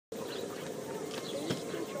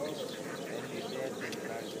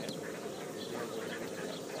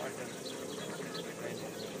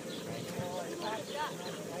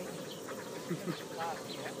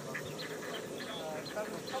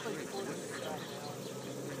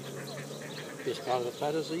Best part of the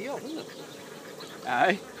photo is the yacht, isn't it?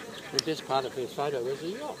 Eh? The best part of her photo is the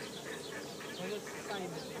yacht.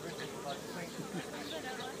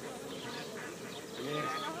 Yeah.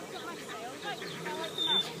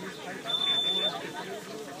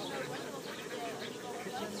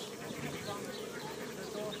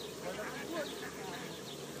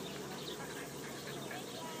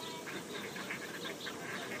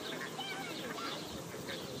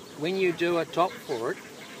 When you do a top for it,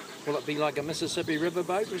 will it be like a Mississippi River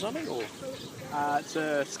boat or something? Or It's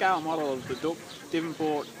a scale model of the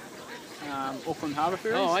Devonport Auckland Harbour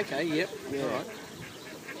Ferries. oh, okay, yep. Yeah. All right.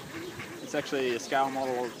 It's actually a scale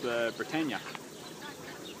model of the Britannia.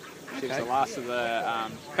 She was Okay. the last of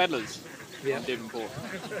the paddlers Yeah. in Devonport.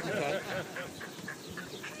 Okay.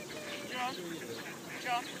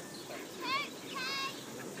 John.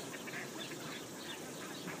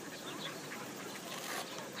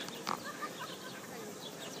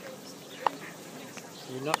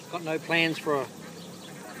 You've not got no plans for a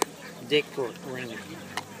deck for it or anything?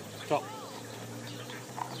 Top?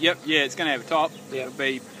 Yep, yeah, it's going to have a top. Yeah. It'll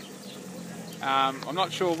be. I'm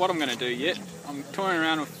not sure what I'm going to do yet. I'm toying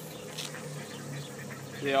around with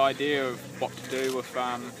the idea of what to do with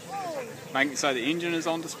making it so the engine is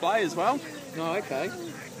on display as well. Oh, okay. So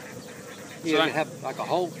Yeah, you could have like a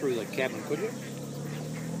hole through the cabin, could you?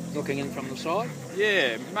 Looking in from the side?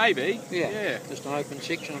 Yeah, maybe. Yeah, Just an open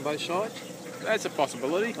section on both sides that's a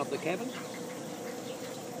possibility. of the cabin?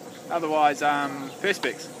 Otherwise,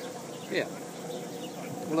 perspex. Yeah.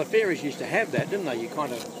 Well, the ferries used to have that, didn't they? You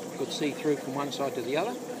kind of could see through from one side to the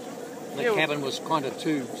other. The Yeah, well- cabin was kind of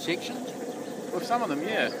two sections. With some of them,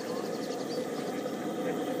 yeah.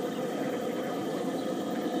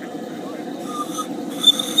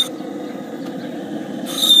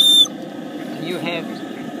 And you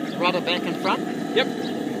have rudder back and front, Yep.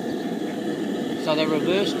 so they're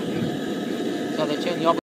reversed, so they turn the opposite